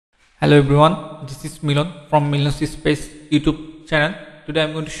Hello everyone, this is Milan from Milan's Space YouTube channel. Today I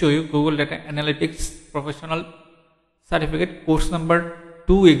am going to show you Google Data Analytics Professional Certificate course number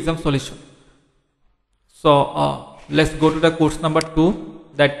 2 exam solution. So let's go to the course number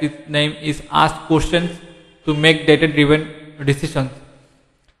 2. That its name is Ask Questions to Make Data Driven Decisions.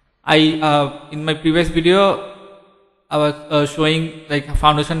 In my previous video I was showing like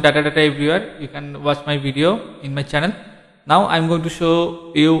foundation data everywhere. You can watch my video in my channel. Now I'm going to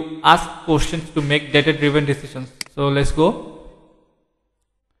show you ask questions to make data driven decisions. So let's go.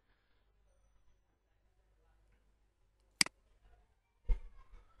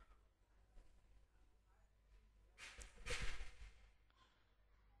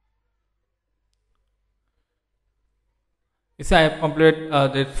 Yes, I have completed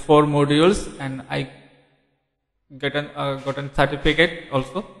the 4 modules and I gotten certificate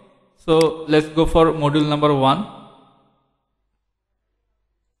also. So let's go for module number 1.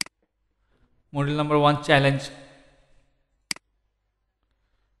 Module number 1 challenge.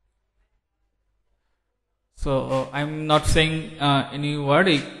 So I'm not saying any word.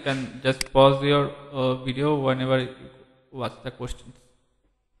 You can just pause your video whenever you watch the questions.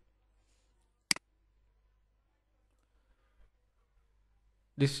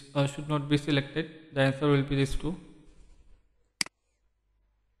 This should not be selected. The answer will be this 2.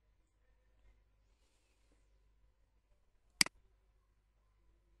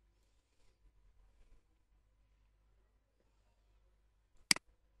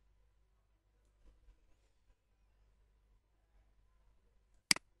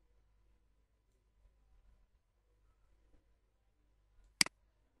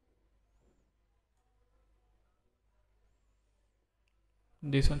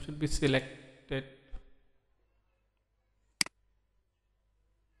 This one should be selected.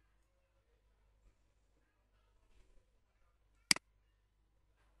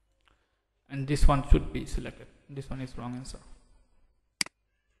 And this one should be selected. This one is wrong answer.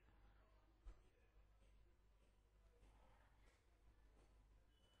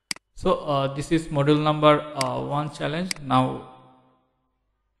 So this is module number 1 challenge. Now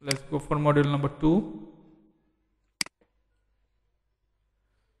let's go for module number 2.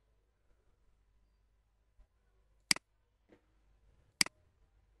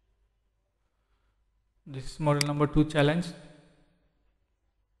 This is module number 2 challenge.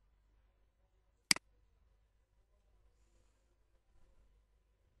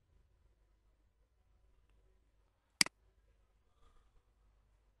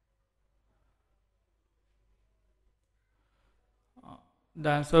 The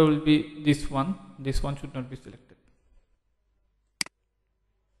answer will be this one. This one should not be selected.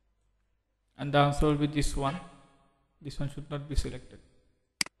 And the answer will be this one. This one should not be selected.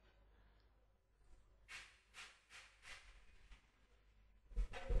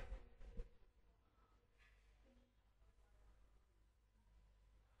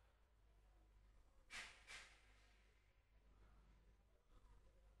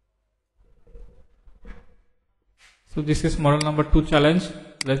 So this is module number 2 challenge.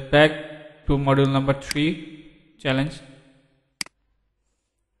 Let's back to module number 3 challenge.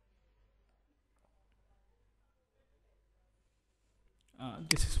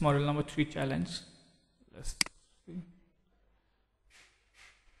 This is module number 3 challenge. Let's see.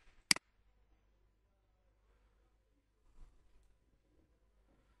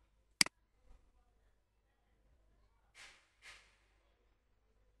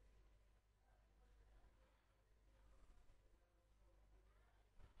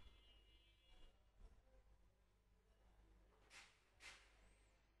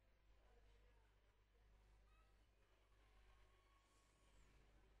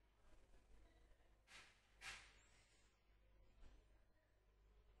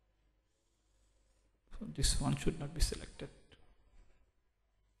 So this one should not be selected.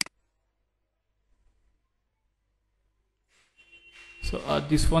 So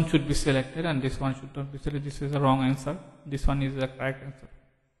this one should be selected and this one should not be selected. This is the wrong answer. This one is the correct answer.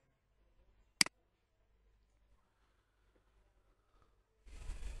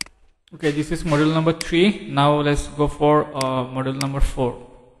 Okay, this is module number 3. Now let's go for module number 4.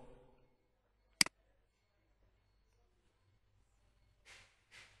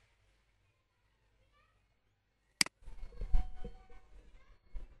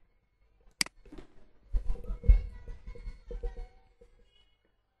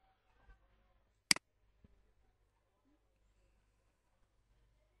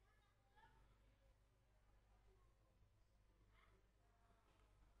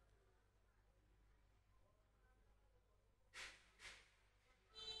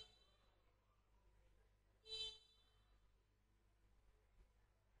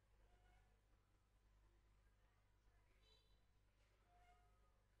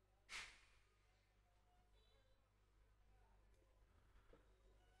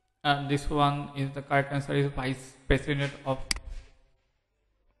 And this one is the correct answer is Vice President of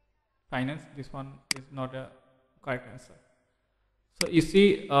Finance. This one is not a correct answer. So you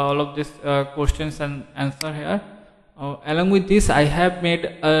see all of these questions and answer here. Along with this, I have made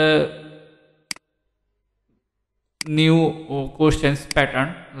a new questions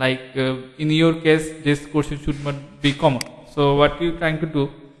pattern. Like in your case, this question should not be common. So what you trying to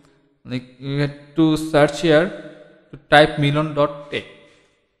do? Like you have to search here to type milon.tech.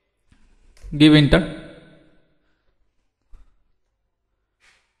 Give enter.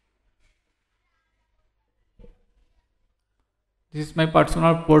 This is my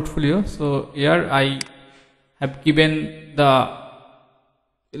personal portfolio. So here I have given the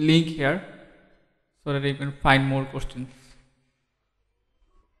link here so that you can find more questions.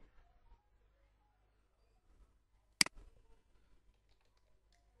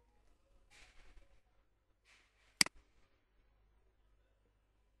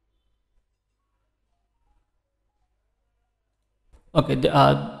 Okay,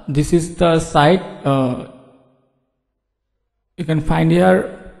 this is the site. You can find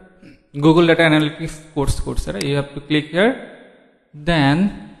here Google Data Analytics course Coursera. You have to click here.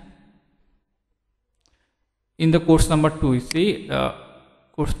 Then in the course number 2, you see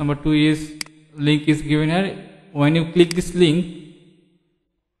course number 2 is link is given here. When you click this link,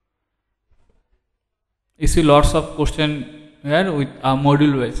 you see lots of question here with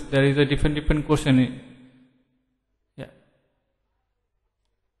module wise. There is a different question.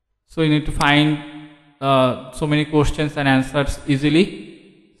 So you need to find so many questions and answers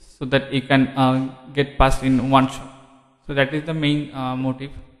easily so that you can get passed in one shot. So that is the main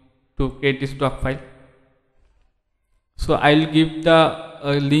motive to create this doc file. So I'll give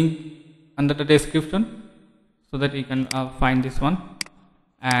the link under the description so that you can find this one,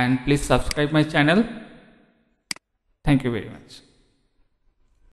 and please subscribe my channel. Thank you very much.